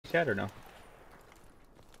chat or no?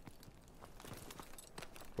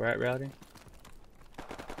 We're at Rowdy.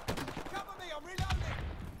 Cover me, I'm reloading.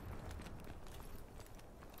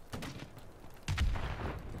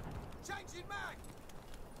 Changing mag.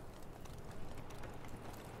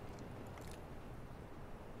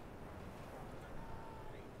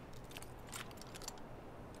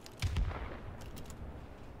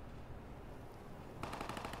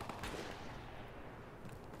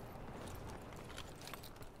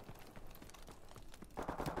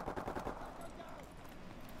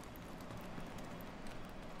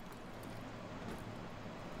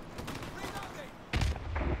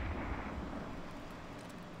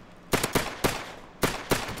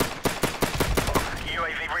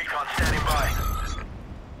 UAV recon standing by.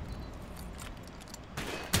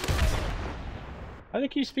 How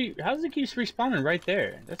does it keep respawning right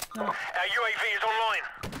there? That's not. Our UAV is online.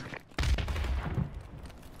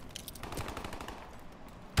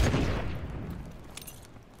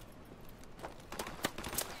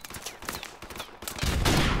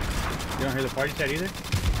 You don't hear the party chat either?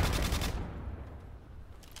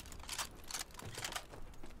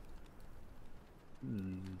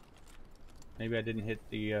 Maybe I didn't hit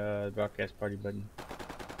the broadcast party button.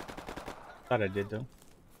 Thought I did though.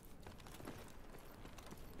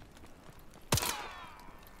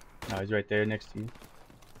 No, he's right there next to you.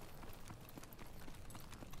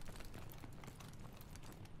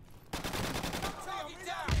 Target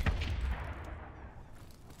down.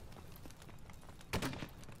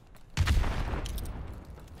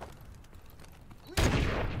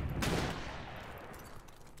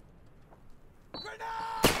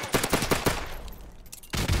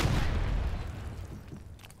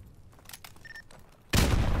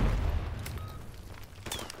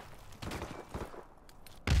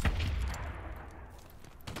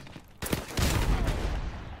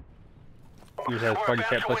 He has party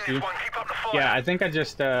chat plus you. Yeah, I think I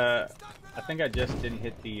just didn't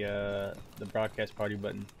hit the broadcast party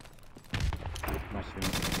button. My stream.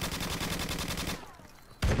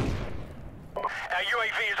 Our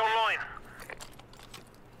UAV is online.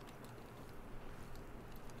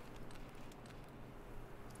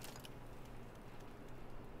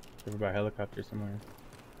 Over by helicopter somewhere.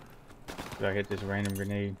 So I hit this random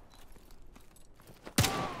grenade.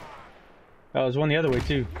 Oh, there's one the other way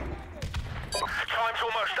too. Time's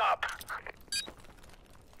almost up.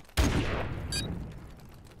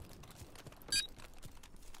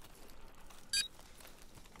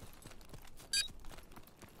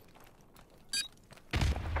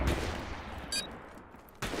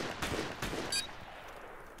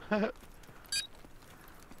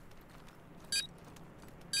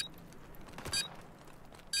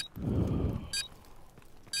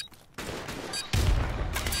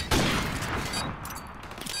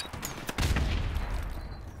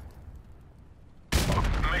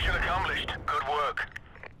 Mission accomplished. Good work.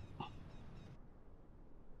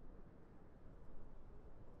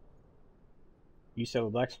 You still have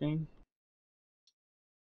a black screen?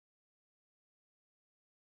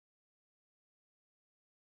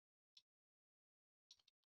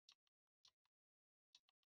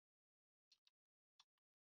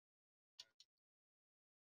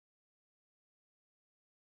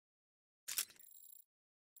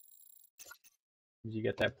 You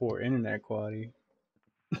get that poor internet quality.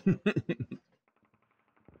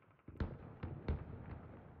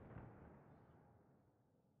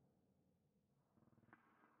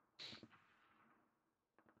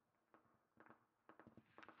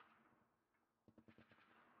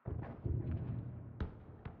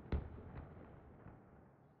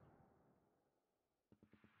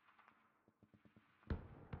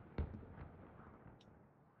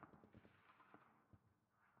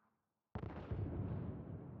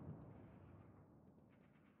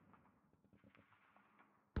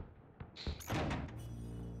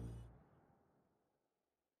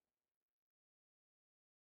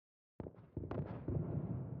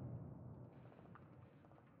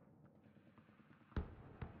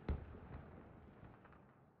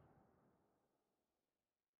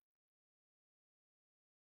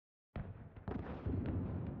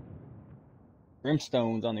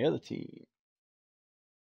 Brimstone's on the other team.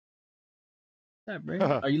 What's that, Brim?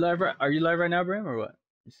 Are you live right now, Brim, or what?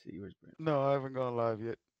 Let's see, where's Brim? No, I haven't gone live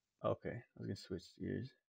yet. Okay, I was gonna switch gears.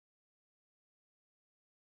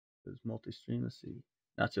 There's multi-stream. Let's see.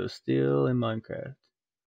 Nacho Steel in Minecraft.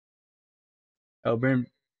 Oh, Brim.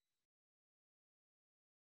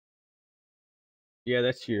 Yeah,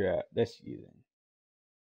 that's your. That's you then.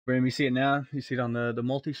 Brim, you see it now? You see it on the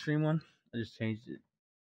multi-stream one? I just changed it.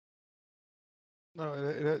 No,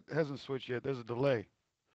 it hasn't switched yet. There's a delay.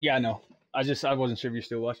 Yeah, I know. I wasn't sure if you're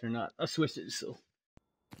still watching or not. I switched it so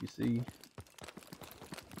you see.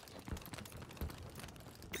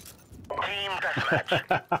 Team deathmatch.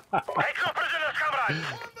 Take your prisoners, comrades.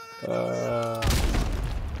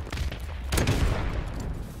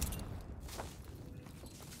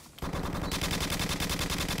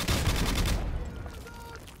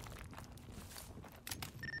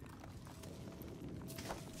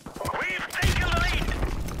 We've taken the lead.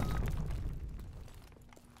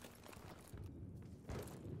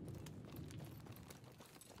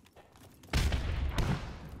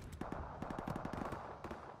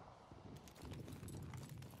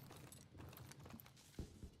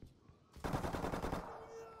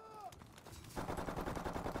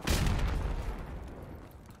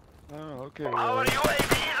 Oh, okay. Our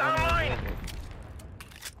UAVs online.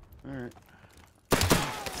 Alright.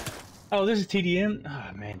 Oh, this is TDM?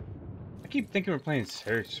 Oh, man. I keep thinking we're playing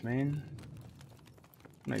Search, man.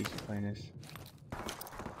 I'm not used to playing this.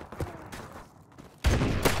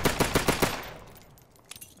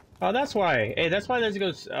 Oh, that's why. Hey, that's why those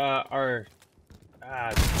goes, they're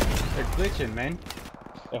glitching, man.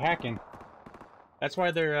 They're hacking. That's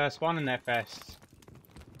why they're spawning that fast.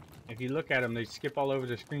 If you look at them, they skip all over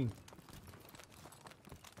the screen.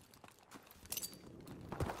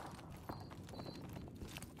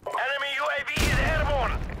 Enemy UAV is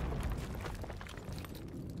airborne.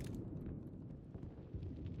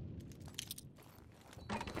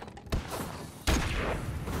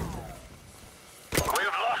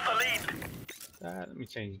 We've lost the lead. Let me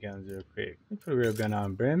change guns real quick. Let me put a real gun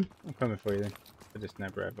on, Brim. I'm coming for you then. Put the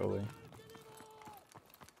sniper rifle away.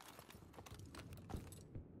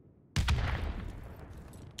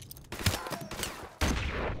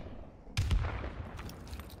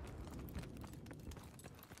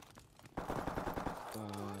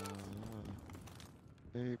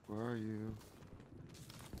 Hey, where are you?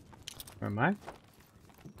 Where am I?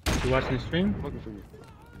 You watching the stream? I'm looking for you.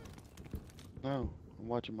 No, I'm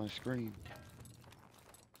watching my screen.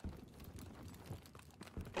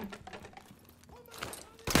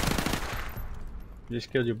 You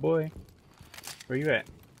just killed your boy. Where you at?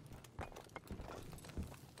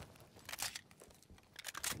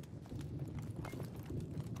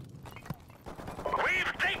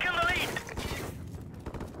 We've taken the lead.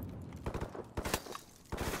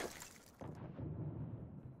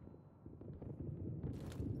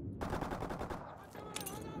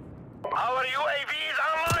 Our UAV is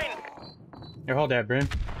online. Here, hold that, Brim.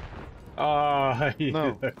 Oh, you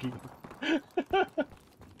No. lucky.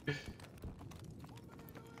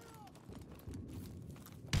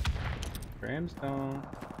 Brimstone.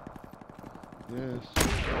 Yes.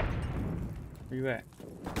 Where you at?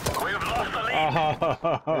 We've lost the lead.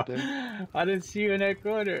 Oh, Right there. I didn't see you in that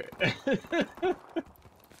corner.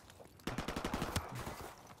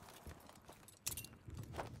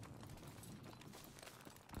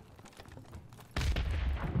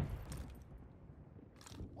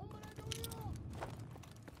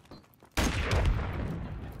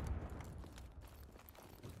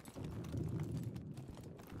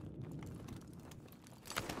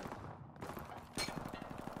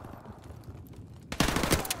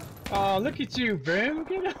 Oh, look at you, Brim.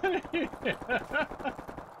 Get out of here.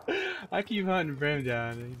 I keep hunting Brim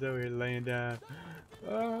down. He's over here laying down.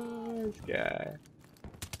 Oh, this guy.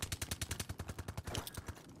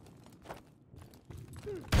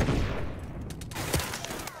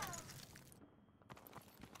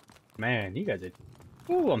 Man, you guys are...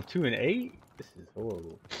 Ooh, I'm 2-8? This is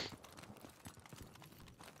horrible.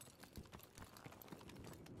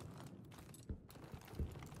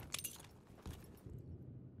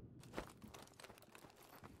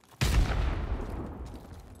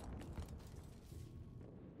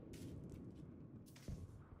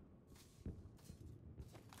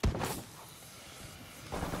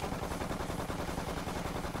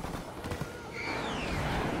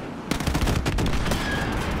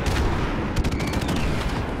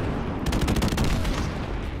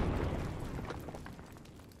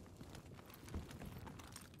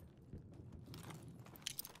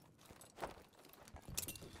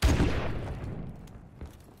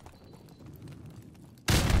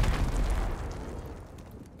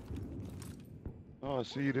 Oh, I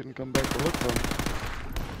see you didn't come back to look for me.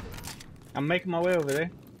 I'm making my way over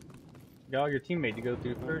there. Got all your teammate to go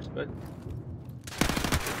through first, but...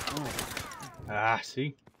 Oh. Ah,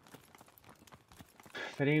 see?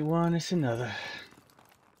 If it ain't one, it's another.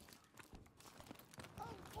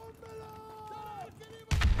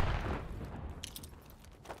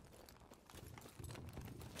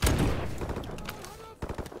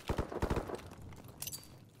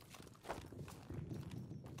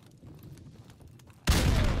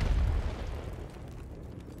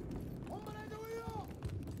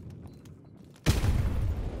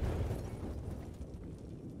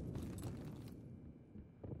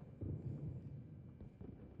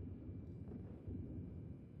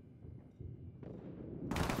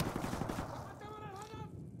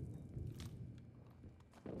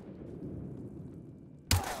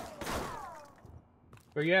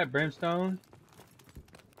 Where you at, Brimstone?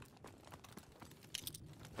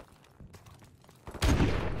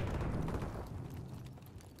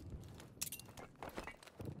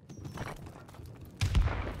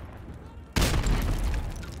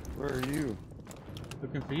 Where are you?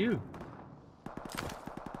 Looking for you.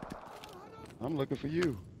 I'm looking for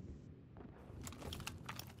you.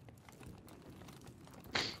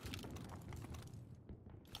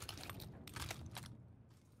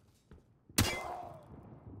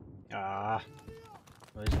 Ah.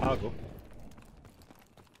 Well, there's Hoggle.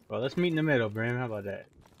 Well, let's meet in the middle, Brim. How about that?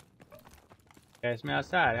 Catch me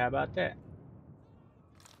outside. How about that?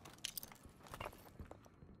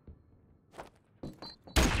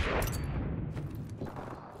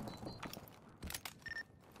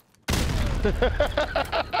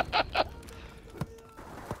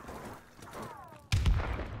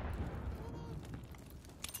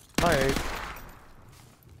 Hi, Abe.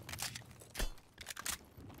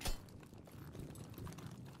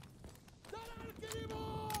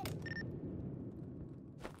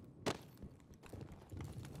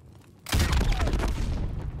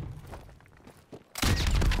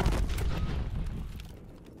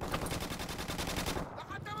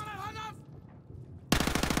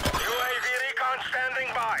 UAV recon standing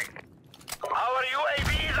by. Our UAV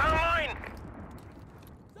is online.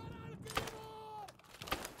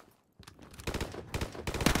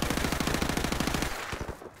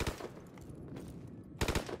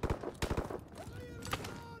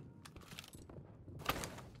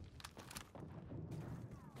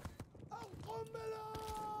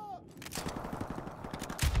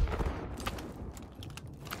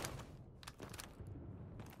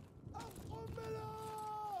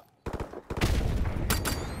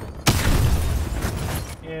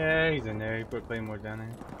 Yeah, he's in there. He put Claymore down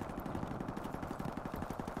there.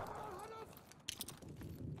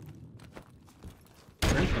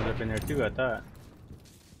 Brimstone's up in there too, I thought.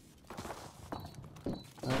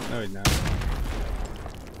 Oh, no, he's not.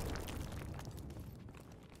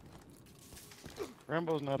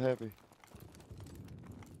 Rambo's not happy.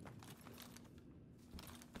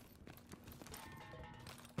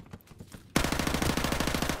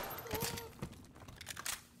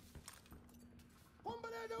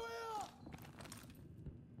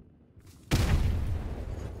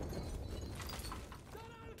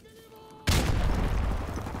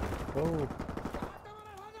 Oh.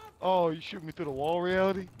 Oh, you shoot me through the wall,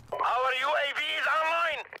 reality? Our UAV is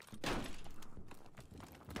online.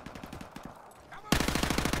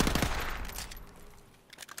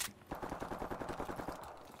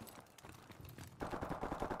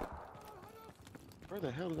 Where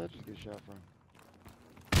the hell did I just get shot from?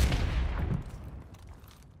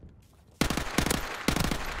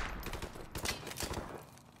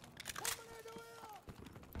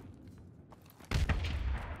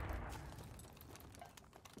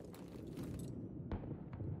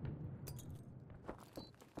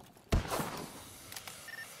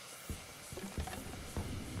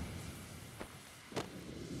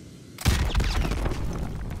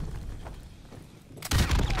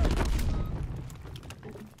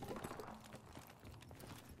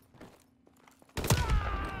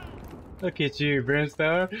 Look at you,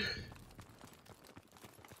 Brimstone.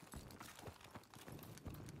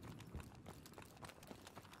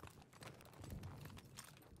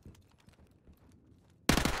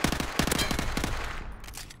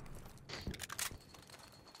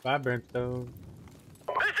 Bye, Brimstone.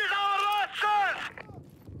 This is our last chance.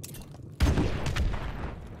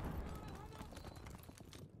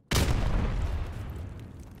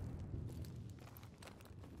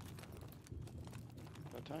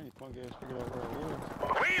 That tiny punk ass figured out where I was.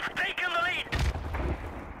 We've taken the lead.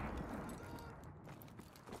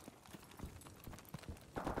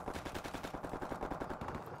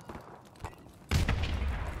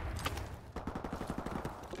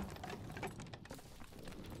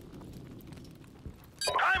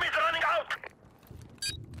 Time is running out.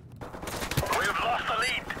 We've lost the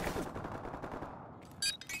lead.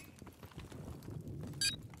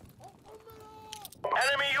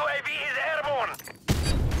 Enemy UAV is airborne.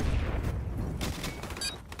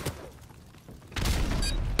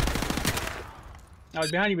 I was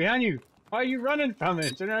behind you, behind you. Why are you running from it?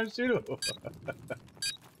 It's unsuitable.